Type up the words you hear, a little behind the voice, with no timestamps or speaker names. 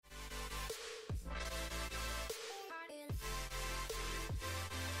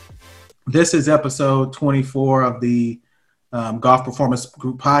This is episode 24 of the Golf Performance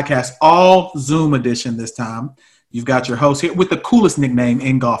Group podcast, all Zoom edition this time. You've got your host here with the coolest nickname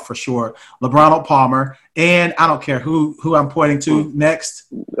in golf for sure, LeBron Palmer, and I don't care who I'm pointing to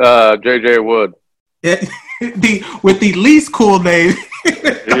next. JJ Wood. With the least cool name.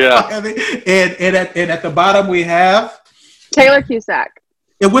 Yeah. and at the bottom we have Taylor Cusack.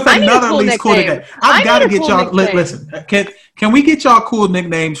 And with another least cool nickname. I've got to get y'all. Listen, can we get y'all cool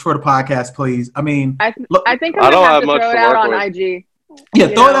nicknames for the podcast, please? I mean, I think I'm gonna have to throw it out on IG. Yeah,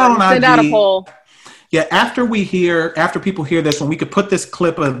 throw it out on IG. Send out a poll. Yeah, after people hear this one, we could put this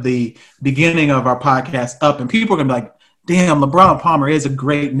clip of the beginning of our podcast up, and people are gonna be like, "Damn, LeBron Palmer is a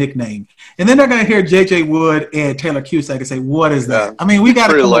great nickname." And then they're gonna hear JJ Wood and Taylor Cusack and say, "What is that?" I mean, we got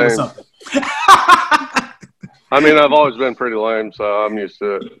to come up with something. I mean, I've always been pretty lame, so I'm used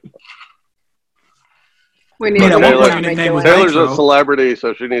to it. We need Taylor's a celebrity,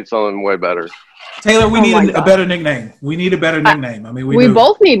 so she needs something way better. Taylor, we need a better nickname. We need a better nickname. I mean, we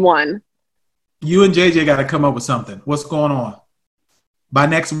both need one. You and JJ got to come up with something. What's going on? By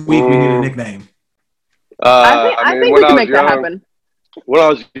next week, we need a nickname. I think we can make that happen. When I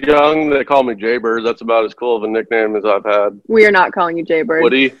was young, they called me Jaybird. That's about as cool of a nickname as I've had. We are not calling you Jaybird.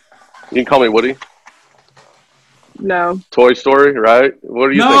 Woody? You can call me Woody. No. Toy Story, right? What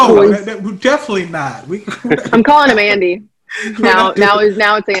do you think? No, definitely not. I'm calling him Andy. Now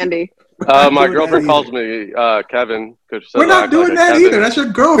it's Andy. My girlfriend calls me Kevin. We're not doing that either. That's your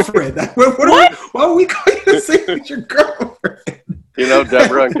girlfriend. Why are we calling you the same as your girlfriend? You know,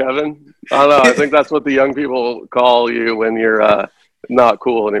 Deborah and Kevin? I don't know. I think that's what the young people call you when you're not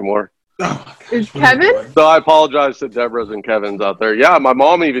cool anymore. Oh, is Kevin? So I apologize to Deborah's and Kevin's out there. Yeah, my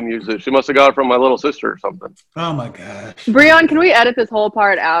mom even used it. She must have got it from my little sister or something. Oh, my gosh. Breon, can we edit this whole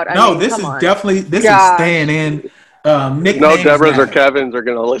part out? This is staying in. No Deborah's or Kevin's are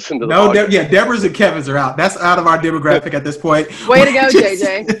going to listen to the podcast. Deborah's and Kevin's are out. That's out of our demographic at this point. Way to go,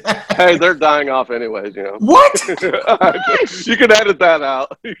 JJ. Hey, they're dying off anyways, you know. What? You can edit that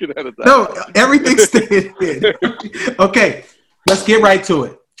out. No, everything's staying in. Okay, let's get right to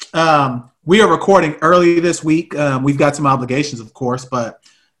it. We are recording early this week. We've got some obligations, of course, but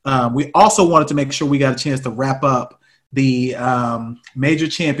we also wanted to make sure we got a chance to wrap up the major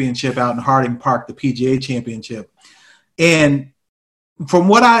championship out in Harding Park, the PGA Championship. And from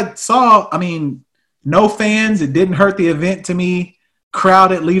what I saw, I mean, no fans. It didn't hurt the event to me.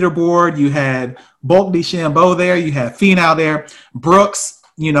 Crowded leaderboard. You had Bulk DeChambeau there. You had Finau there. Brooks,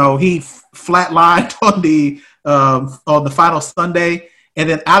 he flatlined on the final Sunday. And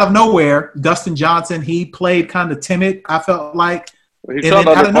then out of nowhere, Dustin Johnson, he played kind of timid, I felt like. He shot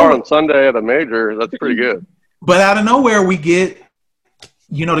under par on Sunday at a major. That's pretty good. But out of nowhere, we get,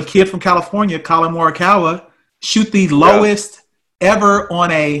 the kid from California, Colin Morikawa, shoot the lowest ever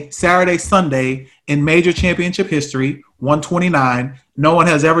on a Saturday, Sunday in major championship history, 129. No one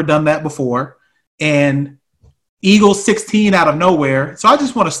has ever done that before. And Eagles 16 out of nowhere. So I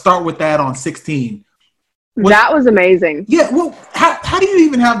just want to start with that on 16. That was amazing. Yeah, well, how do you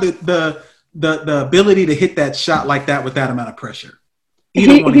even have the ability to hit that shot like that with that amount of pressure? He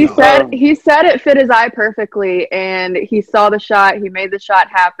said it fit his eye perfectly, and he saw the shot. He made the shot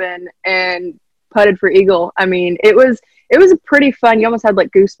happen and putted for eagle. I mean, it was pretty fun. You almost had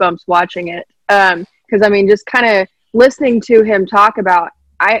like goosebumps watching it, because I mean, just kind of listening to him talk about,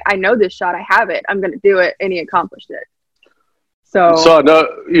 I know this shot, I have it, I'm going to do it, and he accomplished it. So no,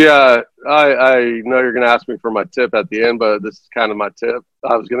 yeah, I know you're going to ask me for my tip at the end, but this is kind of my tip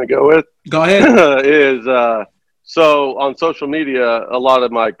I was going to go with. Go ahead. So on social media, a lot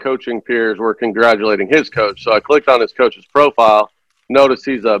of my coaching peers were congratulating his coach. So I clicked on his coach's profile, noticed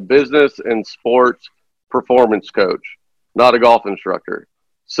he's a business and sports performance coach, not a golf instructor.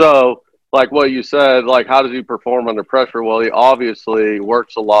 So like what you said, like how does he perform under pressure? Well, he obviously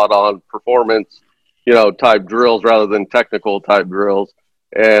works a lot on performance type drills rather than technical type drills.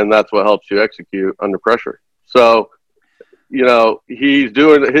 And that's what helps you execute under pressure. So, he's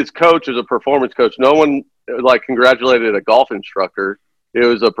doing, his coach is a performance coach. No one congratulated a golf instructor. It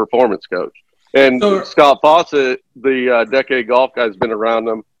was a performance coach. And Scott Fawcett, the decade golf guy, has been around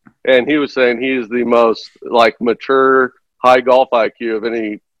him. And he was saying he is the most mature, high golf IQ of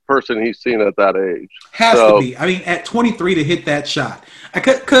any person he's seen at that age. Has to be. I mean, at 23 to hit that shot.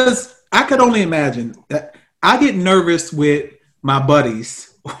 Because I could only imagine that I get nervous with my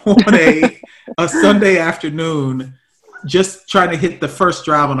buddies on a Sunday afternoon just trying to hit the first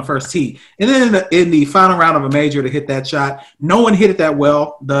drive on the first tee. And then in the final round of a major to hit that shot, no one hit it that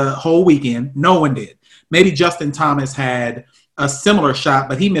well the whole weekend. No one did. Maybe Justin Thomas had a similar shot,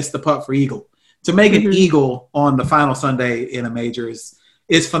 but he missed the putt for eagle. To make an eagle on the final Sunday in a major is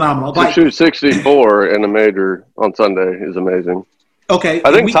is phenomenal. To shoot 64 in a major on Sunday is amazing. Okay.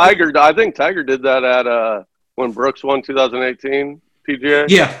 I think Tiger did that at when Brooks won 2018 PGA.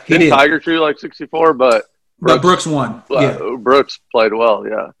 Yeah, he did. Tiger shoot like 64, but Brooks won. Yeah. Brooks played well,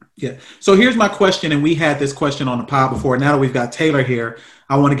 yeah. Yeah. So here's my question, and we had this question on the pod before. Now that we've got Taylor here,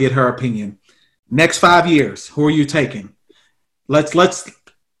 I want to get her opinion. Next 5 years, who are you taking? Let's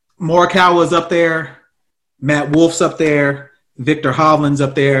Morikawa's up there, Matt Wolf's up there, Victor Hovland's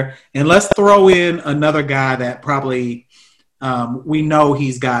up there, and let's throw in another guy that probably we know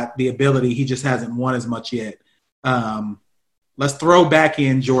he's got the ability. He just hasn't won as much yet. Let's throw back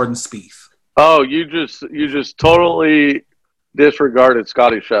in Jordan Spieth. Oh, you just totally disregarded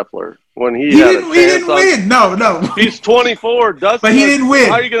Scotty Scheffler when he didn't win. No. He's 24. But he didn't win.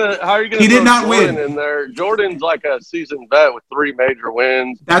 How are you gonna? He did not Jordan win in there. Jordan's like a seasoned vet with 3 major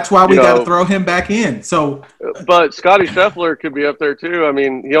wins. That's why we got to throw him back in. So, but Scotty Scheffler could be up there too. I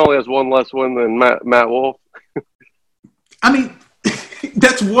mean, he only has 1 less win than Matt Wolff. I mean,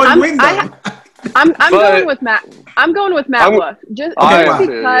 that's one win though. I'm going with Matt. I'm going with Matt Wolff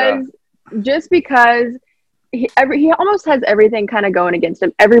just because he almost has everything kind of going against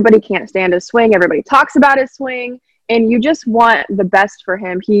him. Everybody can't stand his swing. Everybody talks about his swing, and you just want the best for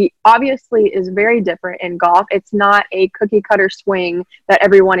him. He obviously is very different in golf. It's not a cookie cutter swing that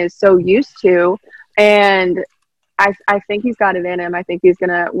everyone is so used to, and I think he's got it in him. I think he's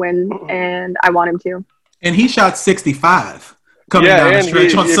going to win, and I want him to. And he shot 65 coming down the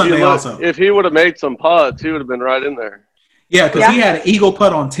stretch on Sunday also. If he would have made some putts, he would have been right in there. Yeah, because he had an eagle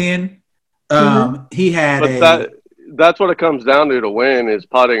putt on 10. He had that's what it comes down to win is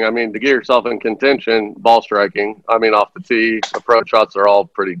putting. I mean, to get yourself in contention, ball striking. I mean, off the tee, approach shots are all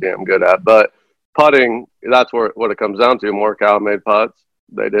pretty damn good at. But putting, that's what it comes down to. Morikawa made putts.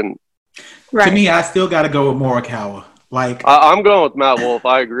 They didn't. Right. To me, I still got to go with Morikawa. I'm going with Matt Wolff.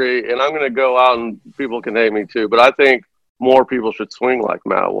 I agree. And I'm going to go out and people can hate me too. But I think more people should swing like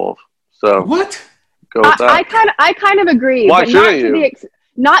Matt Wolff. So what? Go with that. I kind of agree. Why shouldn't you?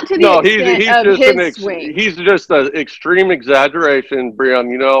 Not to the extent of his swing. He's just an extreme exaggeration, Breon.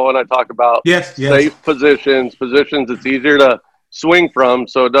 You know, when I talk about safe positions it's easier to swing from,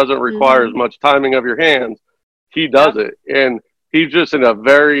 so it doesn't require as much timing of your hands. He does it, and he's just in a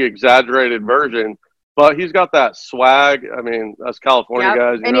very exaggerated version. But he's got that swag. I mean, us California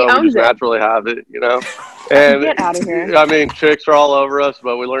guys, we just naturally have it, you know. And get out of here. I mean, chicks are all over us,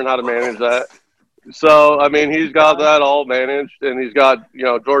 but we learn how to manage that. So, I mean, he's got that all managed, and he's got,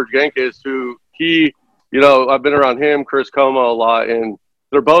 George Genkis, who I've been around him, Chris Como a lot, and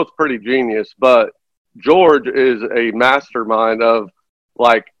they're both pretty genius, but George is a mastermind of,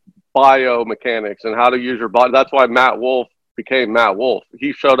 biomechanics and how to use your body. That's why Matt Wolff became Matt Wolff.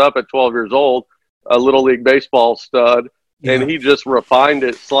 He showed up at 12 years old, a Little League Baseball stud, and he just refined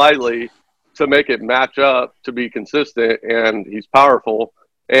it slightly to make it match up to be consistent, and he's powerful.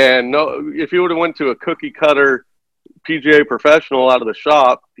 And if he would have went to a cookie cutter PGA professional out of the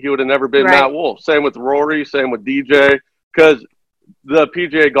shop, he would have never been Matt Wolff. Same with Rory, same with DJ, because the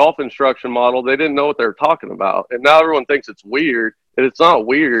PGA golf instruction model, they didn't know what they were talking about. And now everyone thinks it's weird, and it's not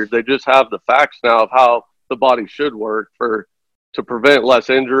weird. They just have the facts now of how the body should work to prevent less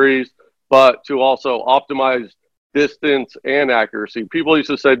injuries, but to also optimize distance and accuracy. People used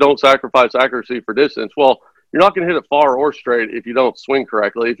to say, don't sacrifice accuracy for distance. Well, you're not going to hit it far or straight if you don't swing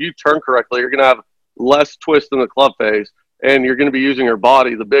correctly. If you turn correctly, you're going to have less twist in the club face, and you're going to be using your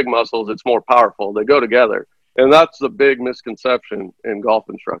body, the big muscles. It's more powerful. They go together. And that's the big misconception in golf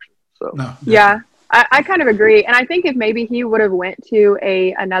instruction. So yeah, I kind of agree. And I think if maybe he would have went to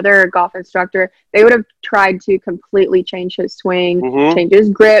another golf instructor, they would have tried to completely change his swing, change his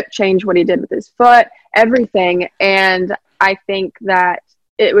grip, change what he did with his foot, everything. And I think that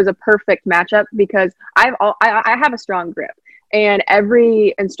it was a perfect matchup because I have a strong grip, and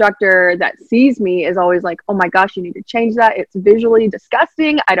every instructor that sees me is always like, oh my gosh, you need to change that. It's visually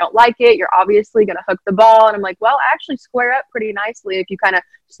disgusting. I don't like it. You're obviously going to hook the ball. And I'm like, well, I actually square up pretty nicely. If you kind of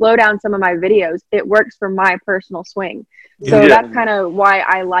slow down some of my videos, it works for my personal swing. So that's kind of why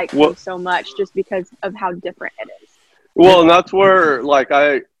I like him so much, just because of how different it is. Well, and that's where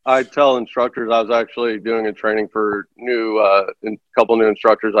I tell instructors, I was actually doing a training for a couple new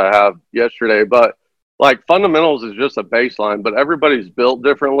instructors I have yesterday, but fundamentals is just a baseline, but everybody's built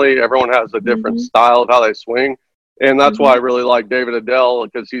differently. Everyone has a different style of how they swing. And that's why I really like David Adele,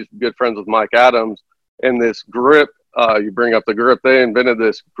 because he's good friends with Mike Adams. And this grip, you bring up the grip, they invented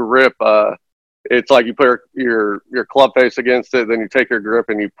this grip. It's like you put your club face against it, then you take your grip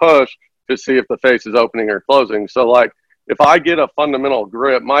and you push to see if the face is opening or closing. So if I get a fundamental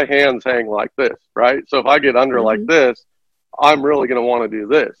grip, my hands hang like this, right? So if I get under like this, I'm really going to want to do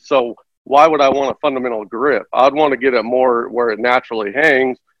this. So why would I want a fundamental grip? I'd want to get it more where it naturally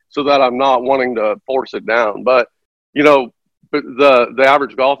hangs so that I'm not wanting to force it down. But, but the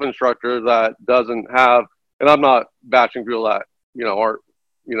average golf instructor that doesn't have, and I'm not bashing people that, aren't,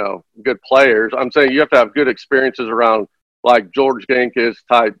 good players. I'm saying you have to have good experiences around like George Gankis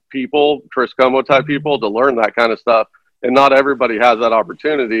type people, Chris Como type people to learn that kind of stuff. And not everybody has that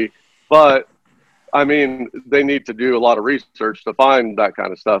opportunity, but I mean, they need to do a lot of research to find that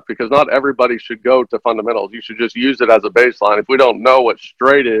kind of stuff because not everybody should go to fundamentals. You should just use it as a baseline. If we don't know what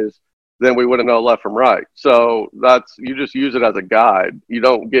straight is, then we wouldn't know left from right. So you just use it as a guide. You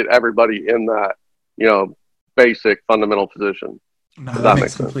don't get everybody in that, basic fundamental position. No, that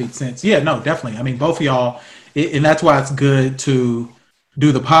makes complete sense. Yeah, no, definitely. I mean, both of y'all, and that's why it's good to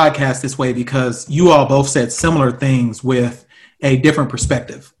do the podcast this way because you all both said similar things with a different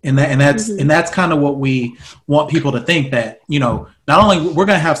perspective, and that's kind of what we want people to think that not only we're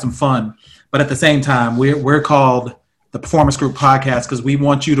going to have some fun, but at the same time we're called the Performance Group Podcast because we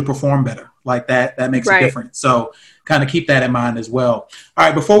want you to perform better. Like that makes a difference. So kind of keep that in mind as well. All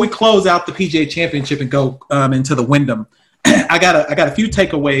right, before we close out the PGA Championship and go into the Wyndham, I got a few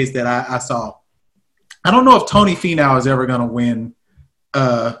takeaways that I saw. I don't know if Tony Finau is ever going to win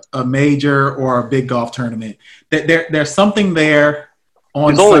a major or a big golf tournament. There's something there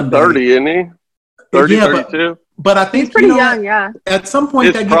on Sunday. He's only 30, isn't he? 30, yeah, 32? But I think he's pretty young, yeah. At some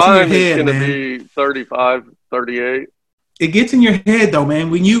point his that gets in your head, is man. It's going to be 35, 38. It gets in your head, though, man.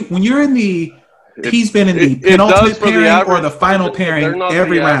 When you're in the he's been in the penultimate pairing or the final pairing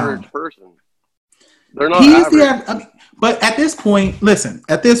every round. Person. They're not he average. is the average. But at this point, listen.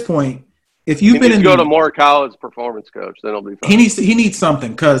 At this point, if you've been in go to Morikawa's performance coach, then it'll be fine. He needs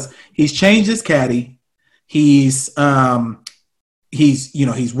something because he's changed his caddy. He's worked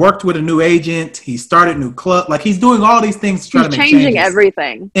with a new agent. He started new club. Like he's doing all these things to try to make changes. He's changing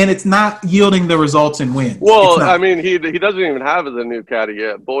everything, and it's not yielding the results and wins. Well, I mean, he doesn't even have the new caddy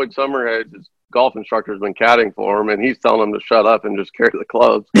yet. Boyd Summerhead, his golf instructor, has been caddying for him, and he's telling him to shut up and just carry the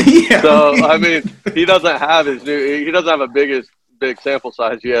clubs. Yeah, so I mean, he doesn't have he doesn't have a big sample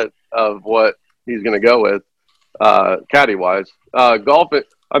size yet of what he's going to go with caddy wise. Golf.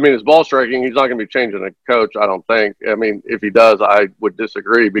 I mean, his ball striking, he's not going to be changing a coach, I don't think. I mean, if he does, I would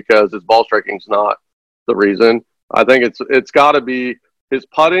disagree because his ball striking's not the reason. I think it's got to be his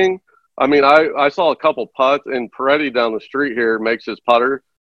putting. I mean, I saw a couple putts, and Peretti down the street here makes his putter,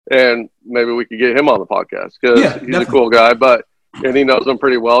 and maybe we could get him on the podcast because he's definitely a cool guy, and he knows him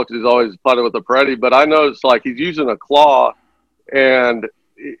pretty well because he's always putted with the Peretti. But I noticed, like, he's using a claw, and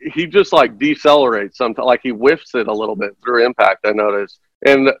he just, like, decelerates sometimes. Like, he whiffs it a little bit through impact, I noticed.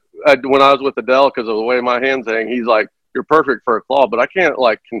 And when I was with Adele, because of the way my hands hang, he's like, "You're perfect for a claw," but I can't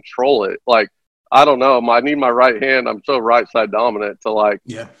like control it. Like I don't know. I need my right hand. I'm so right side dominant to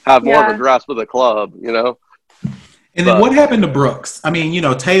have more of a grasp of the club, And then what happened to Brooks? I mean,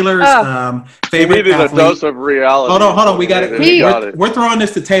 Taylor's favorite athlete. He needed a dose of reality. Hold on. We got it. We're throwing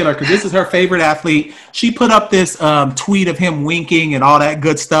this to Taylor because this is her favorite athlete. She put up this tweet of him winking and all that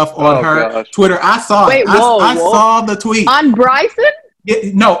good stuff on her Twitter. I saw it. I saw the tweet. On Bryson?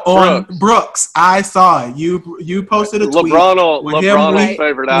 On Brooks. I saw it. You posted a tweet. LeBron's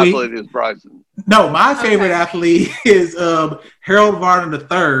favorite athlete is Bryson. No, my favorite athlete is Harold Varner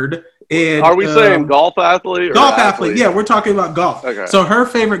III. And, are we saying golf athlete? Golf athlete. Yeah, we're talking about golf. Okay. So her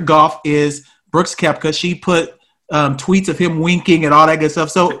favorite golf is Brooks Koepka. She put tweets of him winking and all that good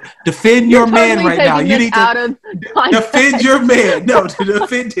stuff. So defend your man right now. You need to defend your man. No, to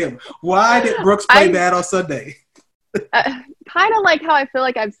defend him. Why did Brooks play bad on Sunday? Kind of like how I feel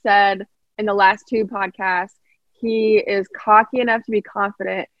like I've said in the last two podcasts, he is cocky enough to be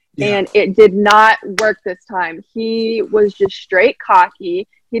confident, and it did not work this time. He was just straight cocky.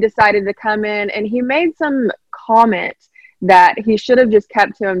 He decided to come in, and he made some comments that he should have just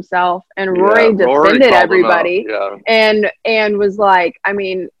kept to himself, and Rory defended everybody and was like, I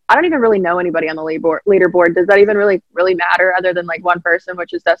mean, I don't even really know anybody on the leaderboard. Does that even really matter other than like one person,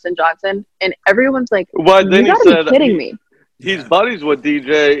 which is Dustin Johnson? And everyone's like, you gotta be kidding me. He's buddies with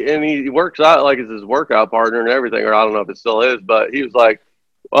DJ, and he works out like it's his workout partner and everything, or I don't know if it still is, but he was like,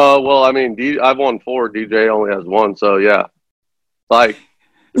 well, I mean, I've won 4, DJ only has 1, so yeah. Like,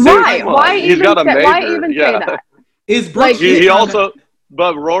 why even say that? Is Brooks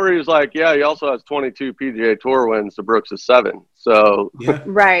but Rory's like, he also has 22 PGA Tour wins to Brooks' 7. So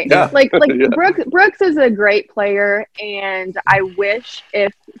right. Yeah. Like Brooks is a great player, and I wish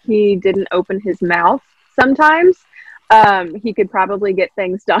if he didn't open his mouth sometimes. he could probably get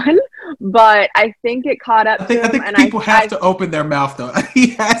things done. But I think it caught up to him. I think people have to open their mouth, though.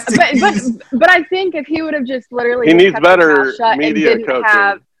 He has to. But I think if he would have just literally he needs kept better his mouth shut media and didn't coaching.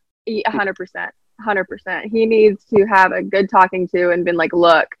 have 100%. He needs to have a good talking to and been like,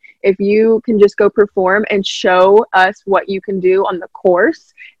 look, if you can just go perform and show us what you can do on the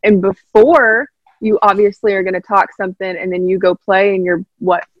course, and before you obviously are going to talk something and then you go play and you're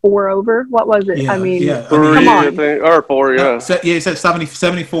 4 over? What was it? Yeah, I mean, Three, come on. I think, or 4, yeah. He said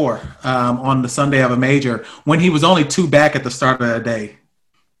 74 on the Sunday of a major when he was only 2 back at the start of the day.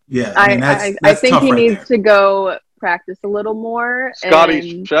 Yeah, I think he needs to go practice a little more.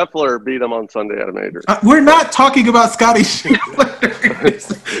 Scotty Scheffler beat him on Sunday at a major. We're not talking about Scotty Scheffler.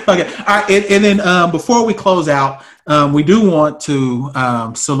 Okay, all right, and then before we close out, we do want to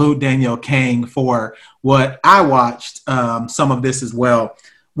salute Danielle Kang for what I watched. Some of this as well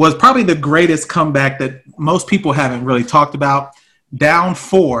was probably the greatest comeback that most people haven't really talked about. Down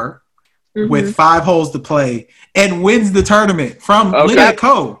 4 with 5 holes to play and wins the tournament from Lydia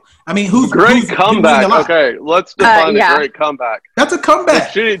Ko. I mean, who's comeback? Okay, let's define a great comeback. That's a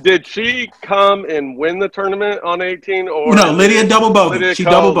comeback. Did she come and win the tournament on 18, or no? Lydia double bogey. She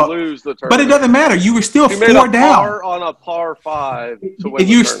double bogey. Lose the tournament, but it doesn't matter. You were still 4 down on a par 5 to win. And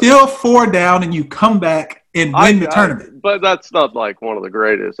you're still 4 down, and you come back and win the tournament. But that's not like one of the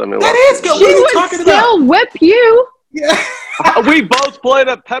greatest. I mean, that is good. She would still whip you. Yeah, we both played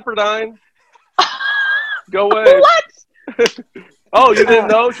at Pepperdine. Go away. What? Oh, you didn't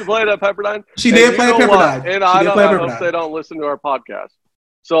know she played at Pepperdine? She did play at Pepperdine. And I hope they don't listen to our podcast.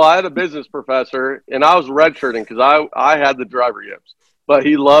 So I had a business professor, and I was redshirting because I had the driver yips. But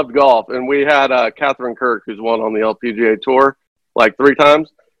he loved golf. And we had Catherine Kirk, who's won on the LPGA Tour like 3 times.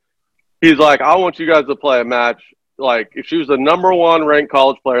 He's like, I want you guys to play a match. Like, if she was the number 1 ranked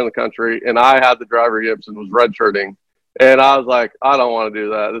college player in the country, and I had the driver yips and was redshirting. And I was like, I don't want to do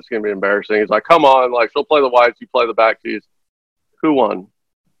that. This is going to be embarrassing. He's like, come on. Like, she'll play the whites. You play the back tees. Who won?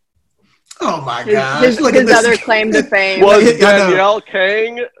 Oh, my gosh. His other claim to fame. Was Danielle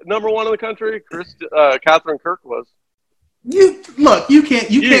Kang number 1 in the country? Catherine Kirk was. You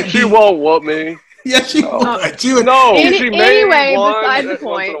can't. She won't whoop me. Yeah, she would. Anyway, besides the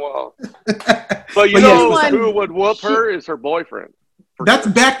point. But you know who would whoop her is her boyfriend. That's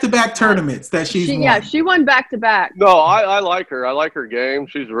back-to-back tournaments that she's won. Yeah, she won back-to-back. No, I like her. I like her game.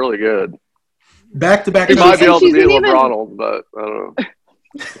 She's really good. Back-to-back. She might be able to beat LeBron, but I don't know.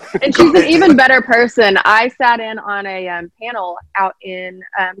 And she's an even better person. I sat in on a panel out in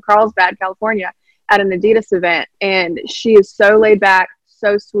Carlsbad, California, at an Adidas event, and she is so laid back,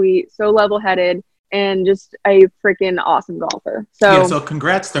 so sweet, so level-headed, and just a freaking awesome golfer. So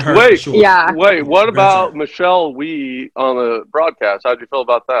congrats to her. Wait, for sure. Yeah. Wait, what about Michelle Wee on the broadcast? How'd you feel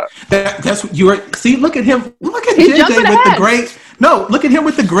about that? That's what you were. See, look at him. Look at He's JJ jumping with ahead. the great. No, look at him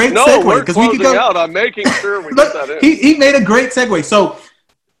with the great No, segue. we're closing we could go out. I'm making sure we get that in. He made a great segue. So,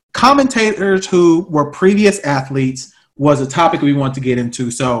 commentators who were previous athletes was a topic we want to get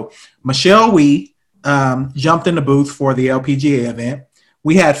into. So, Michelle Wee jumped in the booth for the LPGA event.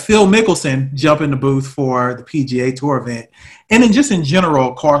 We had Phil Mickelson jump in the booth for the PGA Tour event. And then just in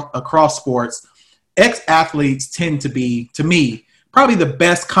general, across sports, ex-athletes tend to be, to me, probably the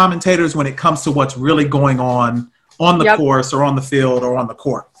best commentators when it comes to what's really going on the course or on the field or on the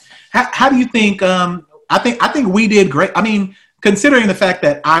court. How do you think I think we did great. I mean, considering the fact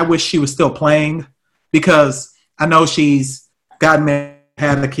that I wish she was still playing because I know she's gotten married,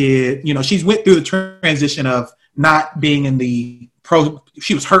 had a kid. You know, she's went through the transition of not being in the pro.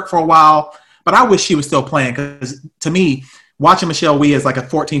 She was hurt for a while, but I wish she was still playing because to me, watching Michelle Wee as like a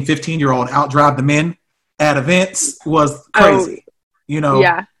 14, 15-year-old outdrive the men at events was crazy. You know?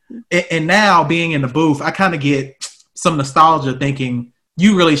 Yeah. And now being in the booth, I kind of get some nostalgia thinking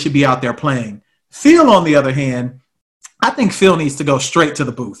you really should be out there playing. Phil, on the other hand, I think Phil needs to go straight to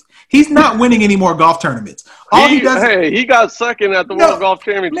the booth. He's not winning any more golf tournaments. He got second at the World Golf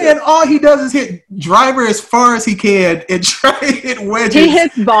Championship. Man, all he does is hit driver as far as he can and try to hit wedges. He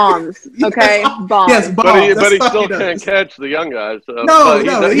hits bombs, okay? Bombs. Yes, bombs. But he still can't catch the young guys.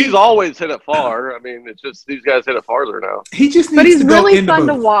 So. He's always hit it far. I mean, it's just these guys hit it farther now. He just needs but he's to go really in fun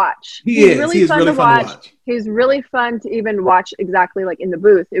the to booth. watch. He's really fun to watch. He's really fun to even watch exactly like in the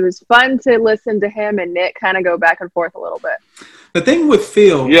booth. It was fun to listen to him and Nick kind of go back and forth a little bit. The thing with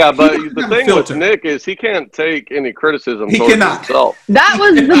Phil, but the thing with Nick is he can't take any criticism. He cannot. Himself. That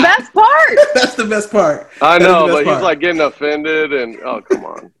was the best part. That's the best part. I know, but he's like getting offended, and oh, come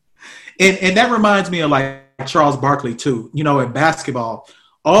on. And that reminds me of like Charles Barkley too. You know, in basketball,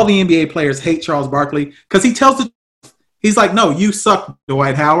 all the NBA players hate Charles Barkley because he tells the truth. He's like, no, you suck,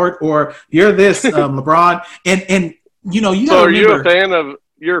 Dwight Howard, or you're this, LeBron. And you know, So are you a fan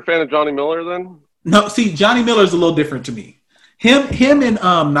of Johnny Miller then? No, see, Johnny Miller is a little different to me. Him and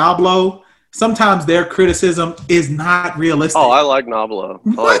Nablo, sometimes their criticism is not realistic. Oh, I like Nablo.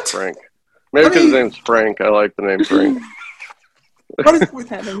 I like Frank. Maybe because his name's Frank. I like the name Frank. What is it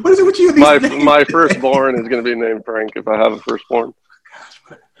with you? My firstborn is going to be named Frank if I have a firstborn.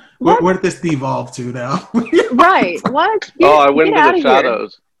 Where did this devolve to now? Right. What? I went into the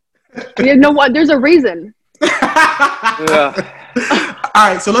shadows. You know what? There's a reason. Yeah. All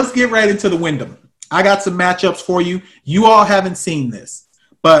right, so let's get right into the Wyndham. I got some matchups for you. You all haven't seen this,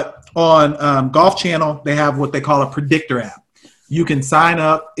 but on Golf Channel, they have what they call a predictor app. You can sign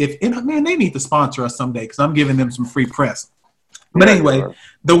up man, they need to sponsor us someday because I'm giving them some free press. But anyway,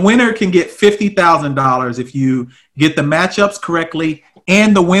 the winner can get $50,000 if you get the matchups correctly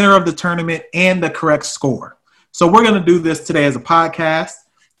and the winner of the tournament and the correct score. So we're going to do this today as a podcast,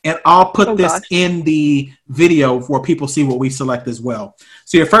 and I'll put this in the video for people to see what we select as well.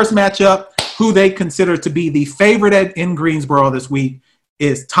 So your first matchup, who they consider to be the favorite in Greensboro this week,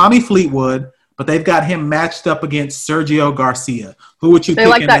 is Tommy Fleetwood, but they've got him matched up against Sergio Garcia. Who would you pick? They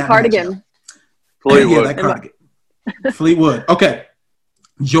like that cardigan. Matchup? Fleetwood. Yeah, that cardigan. Fleetwood. Okay.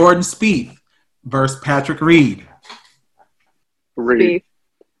 Jordan Spieth versus Patrick Reed. Reed.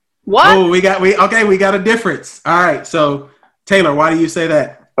 What? Oh, we got a difference. All right. So Taylor, why do you say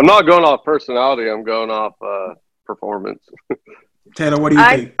that? I'm not going off personality. I'm going off performance. Taylor, what do you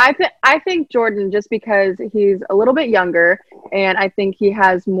think? I think Jordan, just because he's a little bit younger, and I think he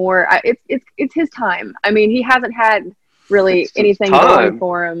has more. It's his time. I mean, he hasn't had really anything going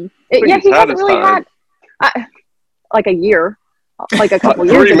for him. He hasn't really had like a year, like a couple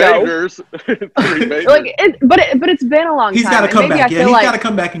years ago. Three majors. But it's been a long time. He's got to come back. Yeah, he's got to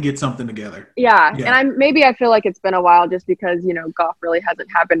come back and get something together. Yeah. And I feel like it's been a while just because golf really hasn't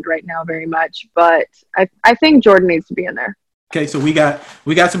happened right now very much. But I think Jordan needs to be in there. Okay, so we got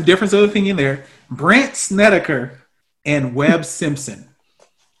some difference of opinion there. Brandt Snedeker and Webb Simpson.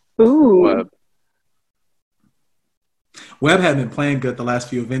 Ooh. Webb hadn't been playing good the last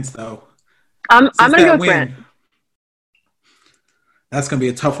few events though. I'm gonna go with Brandt. That's gonna be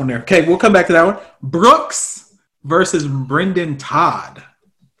a tough one there. Okay, we'll come back to that one. Brooks versus Brendan Todd.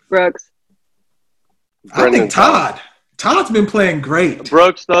 Brooks. I think Todd. Todd's been playing great.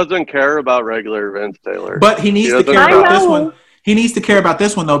 Brooks doesn't care about regular events, Taylor. But he needs to care about this one. He needs to care about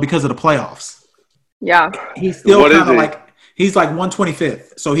this one though because of the playoffs. Yeah. He's still kind of he's like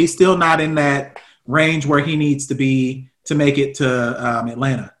 125th. So he's still not in that range where he needs to be to make it to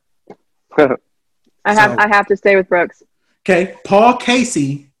Atlanta. I have to stay with Brooks. Okay, Paul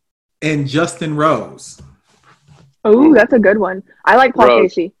Casey and Justin Rose. Oh, that's a good one. I like Paul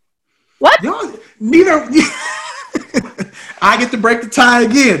Casey. What? Neither. I get to break the tie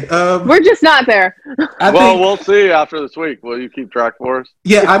again. We're just not there. We'll see after this week. Will you keep track for us?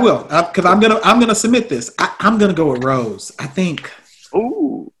 Yeah, I will. Because I'm gonna submit this. I'm gonna go with Rose. I think.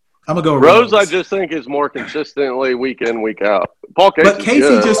 Ooh. I'm gonna go with Rose. I just think is more consistently week in, week out. Paul Casey. But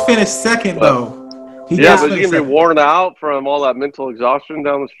Casey just finished second though. But he's gonna be worn out from all that mental exhaustion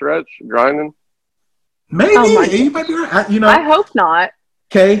down the stretch, grinding. Maybe you might be right. I hope not.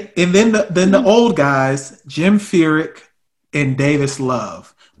 Okay, and then the old guys, Jim Furyk and Davis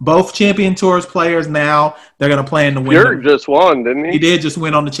Love, both Champion Tours players. Now they're gonna play in the Wyndham. Furyk just won, didn't he? He did just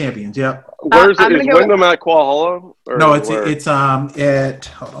win on the Champions. Yep. Where's is Wyndham at Quahala? No, it's at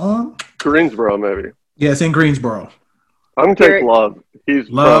hold on. Greensboro, maybe. Yeah, it's in Greensboro. I'm gonna take Love. He's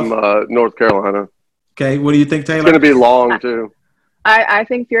from North Carolina. Okay, what do you think, Taylor? It's gonna be long too. I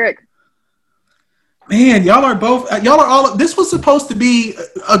think Furyk. Man, y'all are all. This was supposed to be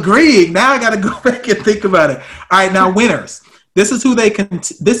agreeing. Now I got to go back and think about it. All right, now winners. This is who they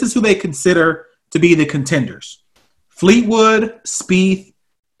consider to be the contenders: Fleetwood, Spieth,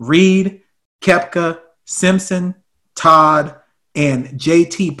 Reed, Koepka, Simpson, Todd, and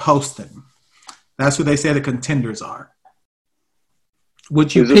JT Poston. That's who they say the contenders are.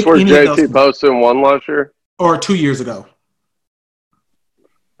 Would you? Is this where JT Poston won last year or 2 years ago?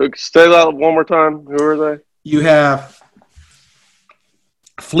 Say that one more time. Who are they? You have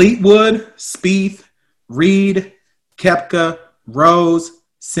Fleetwood, Spieth, Reed, Koepka, Rose,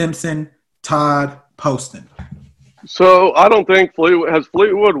 Simpson, Todd, Poston. So I don't think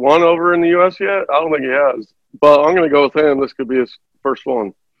Fleetwood won over in the U.S. yet? I don't think he has. But I'm going to go with him. This could be his first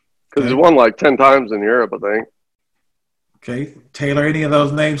one. Because he's won like 10 times in Europe, I think. Okay. Taylor, any of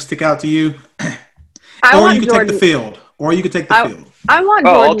those names stick out to you? Or you could take the field. Or you could take the field. I want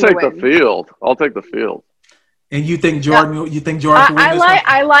Jordan I'll take the field. I'll take the field. And you think Jordan? You think Jordan? Can win this one?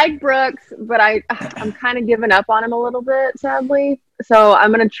 I like Brooks, but I'm kind of giving up on him a little bit, sadly. So I'm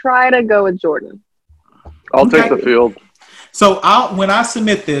gonna try to go with Jordan. I'll take the field. So when I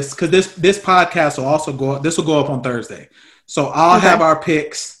submit this, because this podcast will also go up on Thursday. So I'll have our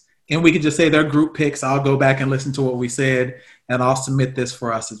picks, and we can just say they're group picks. I'll go back and listen to what we said, and I'll submit this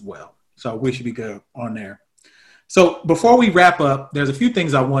for us as well. So we should be good on there. So before we wrap up, there's a few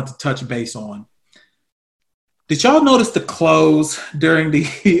things I want to touch base on. Did y'all notice the clothes during the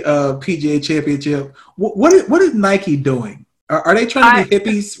PGA Championship? What is Nike doing? Are they trying to be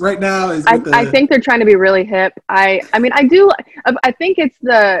hippies right now? I think they're trying to be really hip. I mean, I think it's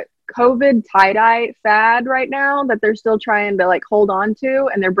the COVID tie-dye fad right now that they're still trying to like hold on to,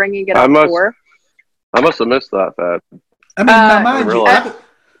 and they're bringing it up more. I must have missed that fad. I mean, now mind you,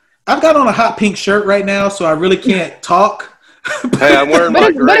 I've got on a hot pink shirt right now, so I really can't talk. Hey, I'm wearing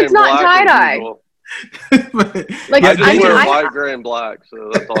my gray and black. But it's not tie-dye. Like I wear white, gray, and black, so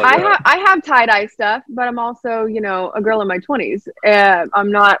that's all I have tie-dye stuff, but I'm also, a girl in my 20s.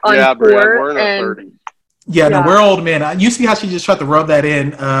 I'm not on tour. We're in our 30s. Yeah, no, we're old men. You see how she just tried to rub that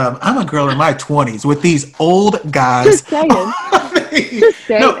in? I'm a girl in my 20s with these old guys. Just saying.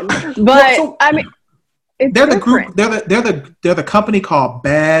 No, but I mean, it's they're different. the group. They're the company called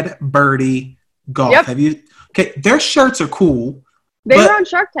Bad Birdie Golf. Yep. Have you? Okay, their shirts are cool. They were on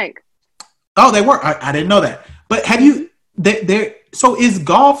Shark Tank. Oh, they were. I didn't know that. But have you? So is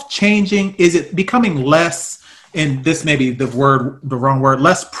golf changing? Is it becoming less? And this may be the wrong word.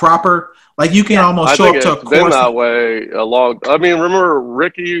 Less proper. Like you can almost show up to a course. It's been that way a long. I mean, remember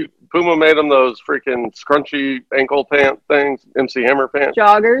Ricky Puma made them those freaking scrunchy ankle pant things, MC Hammer pants.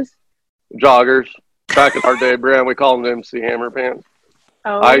 Joggers. Back in our day, Brian, we call them the MC Hammer pants.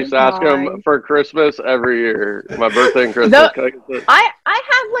 Oh, I used to ask him for Christmas every year, my birthday and Christmas. I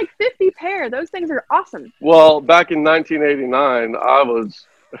have like 50 pair. Those things are awesome. Well, back in 1989,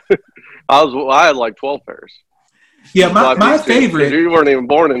 I had like 12 pairs. Yeah, my favorite. You weren't even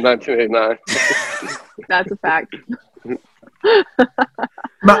born in 1989. That's a fact.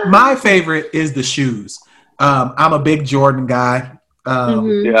 my favorite is the shoes. I'm a big Jordan guy.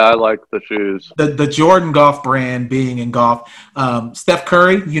 Yeah, I like the shoes. The Jordan golf brand being in golf. Steph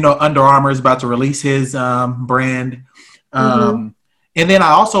Curry, Under Armour is about to release his brand. And then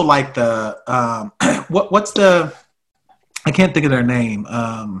I also like the what's the I can't think of their name.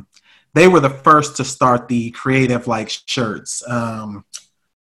 They were the first to start the creative like shirts.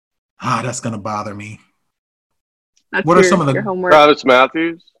 That's gonna bother me. What are some of the homework? Travis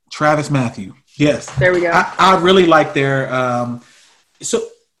Matthew. Yes. There we go. I really like their so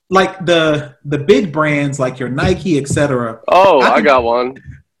like the big brands like your Nike, etc. Oh, I got one.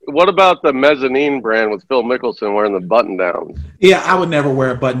 What about the Mezzanine brand with Phil Mickelson wearing the button downs? Yeah, I would never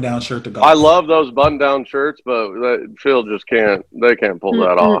wear a button down shirt to golf. I love those button down shirts, but Phil just can't. They can't pull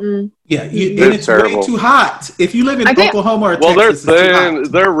that off. Yeah, and it's terrible. Way too hot. If you live in Oklahoma or Texas, they're thin.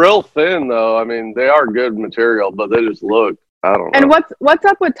 They're real thin, though. I mean, they are good material, but they just look. I don't know. And what's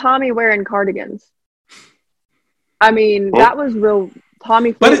up with Tommy wearing cardigans? I mean, that was real.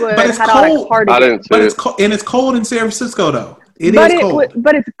 Tommy Fleetwood had on a cardigan. I didn't see it. It's cold in San Francisco, though. It is cold.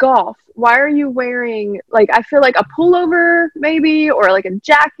 But it's golf. Why are you wearing, like, I feel like a pullover maybe, or like a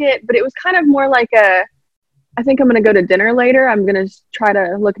jacket, but it was kind of more like I think I'm going to go to dinner later. I'm going to try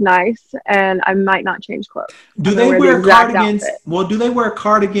to look nice, and I might not change clothes. Do they wear cardigans? Well, do they wear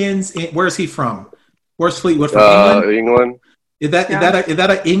cardigans? Where is he from? Where's Fleetwood from? England. Is that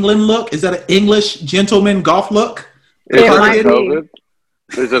an England look? Is that an English gentleman golf look? Is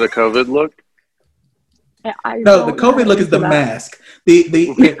it a COVID look? No, the COVID look is the mask.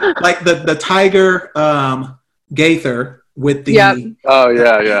 Like the Tiger Gaither with the. Yep. Oh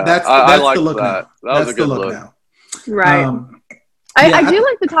yeah. That's like the look that. Now. That was a good look now. Right. I do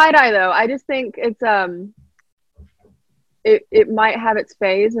like the tie dye though. I just think it's it might have its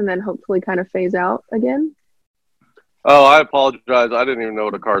phase and then hopefully kind of phase out again. Oh, I apologize. I didn't even know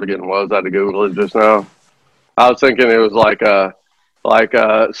what a cardigan was. I had to Google it just now. I was thinking it was like a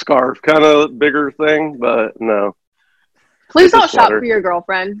scarf kind of bigger thing, but no. Please don't shop for your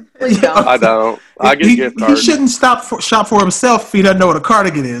girlfriend. Please don't. I don't. I get gift cards. He shouldn't shop for himself if he doesn't know what a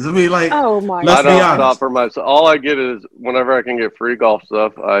cardigan is. I mean, like, oh my! Let's be honest. I don't shop for myself. All I get is whenever I can get free golf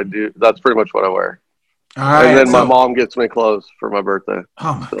stuff, I do. That's pretty much what I wear. All right. And then my mom gets me clothes for my birthday.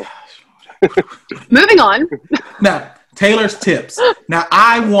 Oh my gosh. Moving on. Now, Taylor's tips. Now,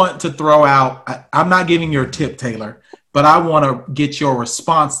 I want to throw out, I'm not giving your tip, Taylor, but I want to get your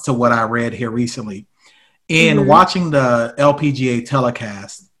response to what I read here recently. In watching the LPGA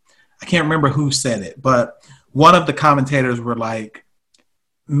telecast, I can't remember who said it, but one of the commentators were like,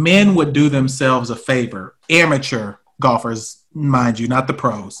 men would do themselves a favor, amateur golfers, mind you, not the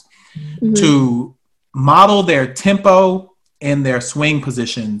pros, to model their tempo and their swing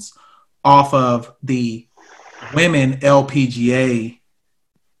positions off of the women LPGA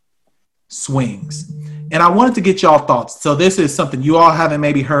swings. And I wanted to get y'all thoughts. So this is something you all haven't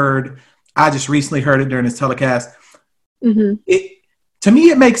maybe heard. I just recently heard it during this telecast. To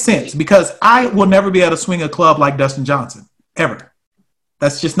me, it makes sense because I will never be able to swing a club like Dustin Johnson, ever.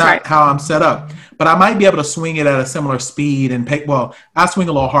 That's just not how I'm set up. But I might be able to swing it at a similar speed and pay. Well, I swing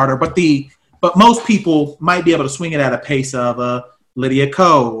a little harder, but most people might be able to swing it at a pace of a Lydia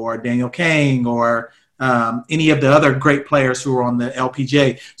Ko or Daniel Kang or any of the other great players who are on the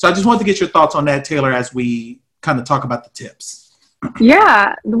LPGA. So I just wanted to get your thoughts on that, Taylor, as we kind of talk about the tips.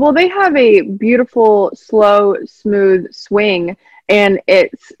 Yeah, well, they have a beautiful, slow, smooth swing, and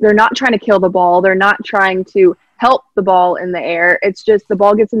they're not trying to kill the ball. They're not trying to help the ball in the air. It's just the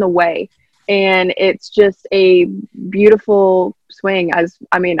ball gets in the way, and it's just a beautiful swing. I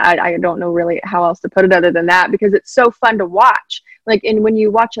don't know really how else to put it other than that because it's so fun to watch. Like, and when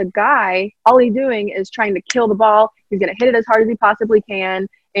you watch a guy, all he's doing is trying to kill the ball. He's going to hit it as hard as he possibly can,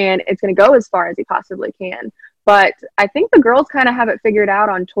 and it's going to go as far as he possibly can. But I think the girls kind of have it figured out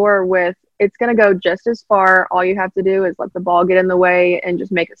on tour with it's going to go just as far. All you have to do is let the ball get in the way and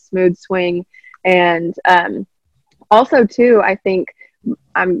just make a smooth swing. And also, too, I think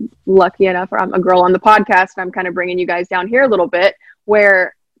I'm lucky enough, or I'm a girl on the podcast, and I'm kind of bringing you guys down here a little bit,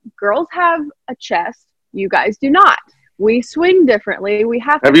 where girls have a chest. You guys do not. We swing differently. We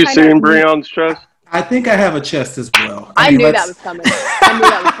have to. Have you seen Breon's chest? I think I have a chest as well. I knew that was coming.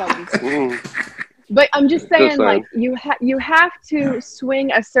 But I'm just saying, like, you have to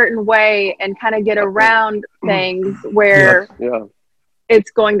swing a certain way and kind of get around things where it's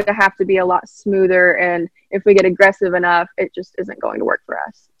going to have to be a lot smoother. And if we get aggressive enough, it just isn't going to work for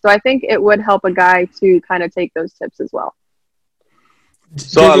us. So I think it would help a guy to kind of take those tips as well.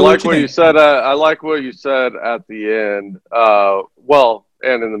 So I like what you said. I like what you said at the end.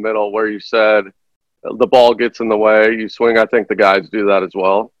 And in the middle where you said the ball gets in the way, you swing. I think the guys do that as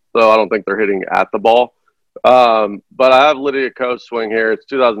well. So I don't think they're hitting at the ball. But I have Lydia Ko's swing here. It's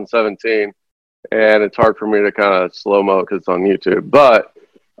 2017, and it's hard for me to kind of slow-mo because it's on YouTube. But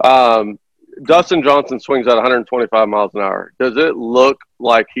Dustin Johnson swings at 125 miles an hour. Does it look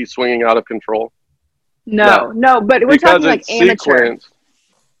like he's swinging out of control? No, but we're talking like amateur.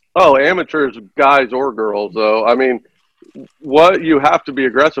 Oh, amateurs, guys or girls, though. I mean, what you have to be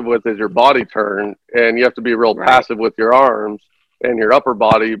aggressive with is your body turn, and you have to be real passive with your arms and your upper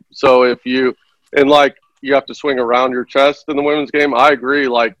body. So you have to swing around your chest in the women's game. I agree.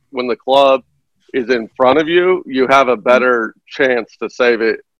 Like when the club is in front of you, you have a better chance to save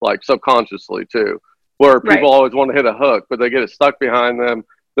it, like subconsciously too, where people always want to hit a hook, but they get it stuck behind them.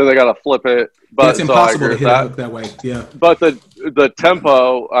 Then they got to flip it. But it's impossible to hit a hook that way. Yeah. But the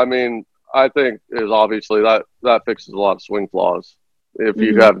tempo, I mean, I think is obviously that fixes a lot of swing flaws. If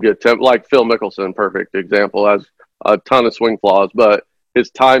you have good tempo, like Phil Mickelson, perfect example, has a ton of swing flaws, but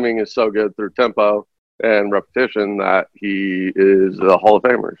his timing is so good through tempo and repetition that he is a Hall of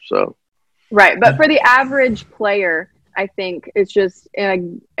Famer. So, right. But for the average player, I think it's just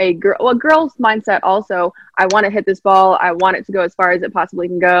a girl's mindset also. I want to hit this ball. I want it to go as far as it possibly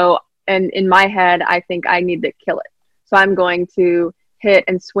can go. And in my head, I think I need to kill it. So I'm going to hit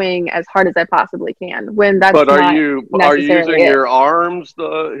and swing as hard as I possibly can. When that's but are you using your arms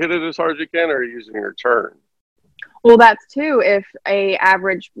to hit it as hard as you can, or are you using your turn? Well, that's too. If a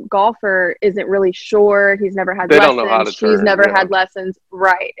average golfer isn't really sure, he's never had lessons. Don't know how to turn, she's never had lessons.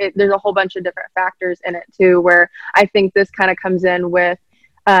 Right. There's a whole bunch of different factors in it too, where I think this kind of comes in with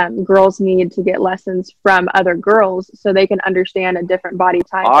girls need to get lessons from other girls so they can understand a different body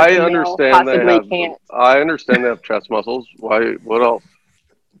type. I understand I understand they have chest muscles. Why? What else?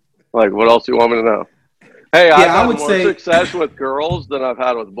 Like, what else do you want me to know? Hey, I've had more success with girls than I've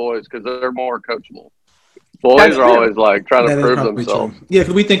had with boys because they're more coachable. Boys are always like trying to prove themselves. True. Yeah,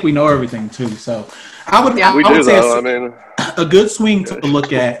 because we think we know everything too. So I would say a good swing to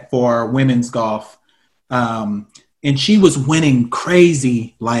look at for women's golf. And she was winning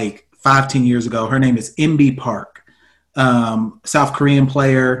crazy like 5-10 years ago. Her name is MB Park, South Korean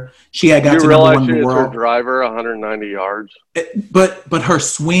player. She had got to number one in the world. Her driver 190 yards. But her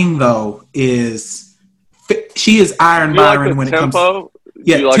swing though she is Iron Byron when it comes to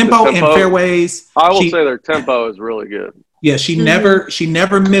tempo and fairways. I will say their tempo is really good. Yeah, she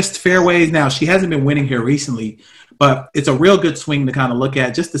never missed fairways. Now she hasn't been winning here recently, but it's a real good swing to kind of look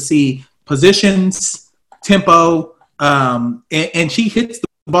at just to see positions, tempo, and she hits the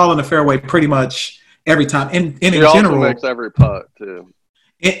ball in the fairway pretty much every time. And in general, also makes every putt too.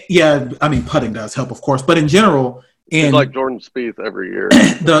 Putting does help, of course, but in general, she's like Jordan Spieth every year.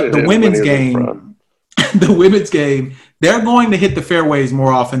 The women's game. The women's game, they're going to hit the fairways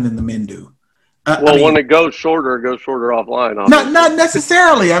more often than the men do. When it goes shorter offline. Not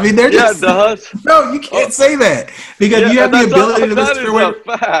necessarily. I mean, they're just. Yeah, it does. No, you can't say that because you have the ability to. That is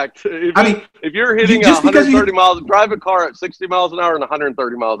a fact. If you're hitting 130 miles, drive a car at 60 miles an hour and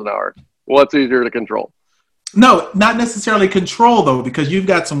 130 miles an hour, what's easier to control? No, not necessarily control though, because you've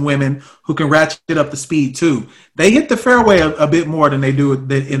got some women who can ratchet up the speed too. They hit the fairway a bit more than they do in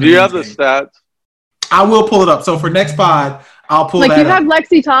the game. Do you have the stats? I will pull it up. So for next pod, I'll pull that up. Like you have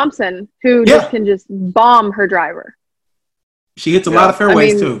Lexi Thompson, who can just bomb her driver. She hits a lot of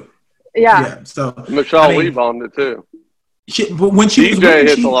fairways too. Yeah. So Michelle Lee bombed it too. When she DJ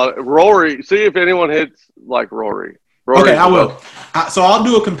hits a lot. Rory, see if anyone hits like Rory. Okay, I will. So I'll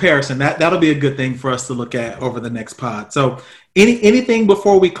do a comparison. That'll be a good thing for us to look at over the next pod. So anything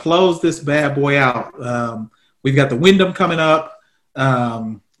before we close this bad boy out? We've got the Wyndham coming up.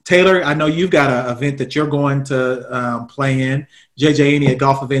 Taylor, I know you've got an event that you're going to play in. JJ, any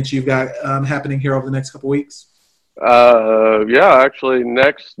golf events you've got happening here over the next couple weeks? Actually,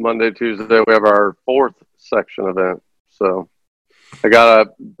 next Monday, Tuesday, we have our 4th section event. So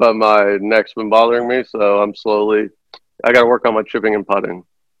but my neck's been bothering me, so I got to work on my chipping and putting.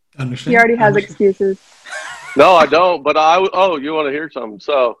 He already has excuses. No, I don't, but you want to hear something?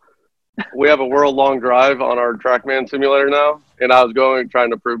 So we have a world long drive on our TrackMan simulator now, and I was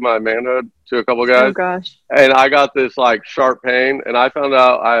trying to prove my manhood to a couple guys. Oh gosh! And I got this sharp pain, and I found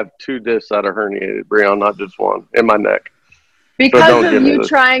out I have 2 discs that are herniated, Breon, not just one, in my neck. Because of you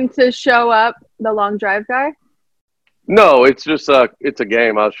trying to show up the long drive guy? No, it's just it's a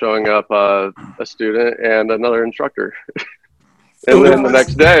game. I was showing up a student and another instructor. And then the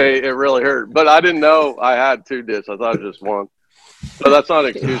next day, it really hurt. But I didn't know I had 2 discs. I thought it was just one. But that's not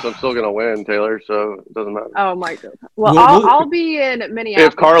an excuse. I'm still going to win, Taylor, so it doesn't matter. Oh, my God. Well, I'll be in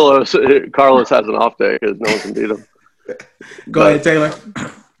Minneapolis. If Carlos has an off day because no one can beat him. Go ahead, Taylor.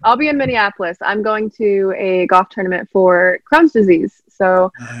 I'll be in Minneapolis. I'm going to a golf tournament for Crohn's disease.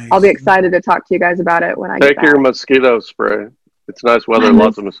 So nice. I'll be excited to talk to you guys about it when I get back. Take your mosquito spray. It's nice weather,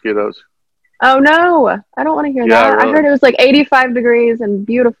 lots of mosquitoes. Oh, no. I don't want to hear that. Really. I heard it was 85 degrees and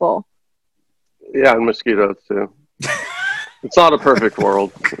beautiful. Yeah, and mosquitoes, too. It's not a perfect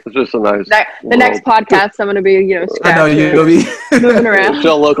world. It's just a nice The next podcast, I'm going to be, I know you'll be moving around.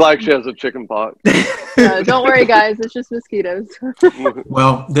 She'll look like she has a chicken pot. Don't worry, guys. It's just mosquitoes.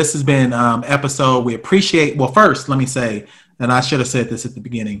 Well, this has been episode. We appreciate. Well, first, let me say, and I should have said this at the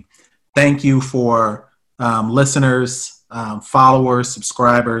beginning. Thank you for listeners, followers,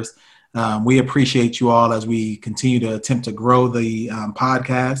 subscribers. We appreciate you all as we continue to attempt to grow the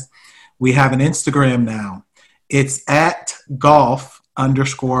podcast. We have an Instagram now. It's at golf_pod.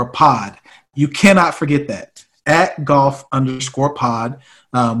 You cannot forget that. At golf_pod.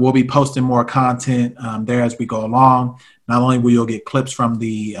 We'll be posting more content there as we go along. Not only will you get clips from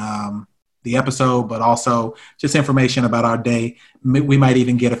the episode, but also just information about our day. We might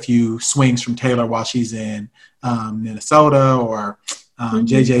even get a few swings from Taylor while she's in Minnesota, or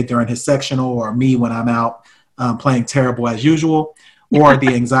JJ during his sectional, or me when I'm out playing terrible as usual, or the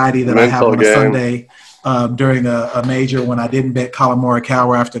anxiety that I have on a Sunday during a major when I didn't bet Colin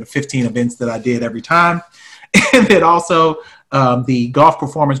Morikawa after the 15 events that I did every time. And then also the Golf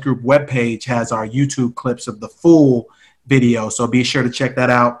Performance Group webpage has our YouTube clips of the full video. So be sure to check that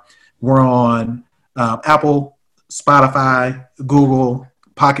out. We're on Apple, Spotify, Google,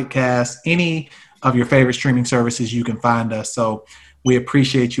 Pocket Cast, any of your favorite streaming services you can find us. So we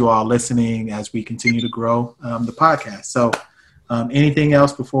appreciate you all listening as we continue to grow the podcast. So anything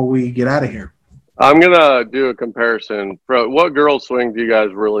else before we get out of here? I'm going to do a comparison. What girl swing do you guys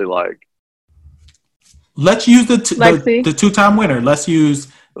really like? Let's use the 2-time winner. Let's use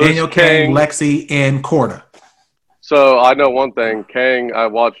Danielle Kang, Lexi, and Korda. So I know one thing. Kang, I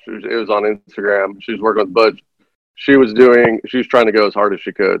watched, it was on Instagram. She was working with Bud. She was trying to go as hard as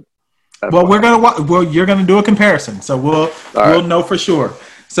she could. Well, you're gonna do a comparison, so we'll know for sure.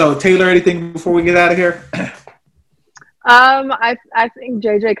 So Taylor, anything before we get out of here? I think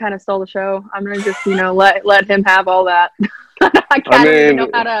JJ kind of stole the show. I'm gonna just let him have all that. I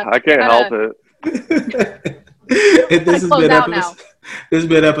can't help it. This has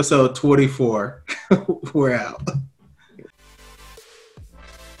been episode 24. We're out.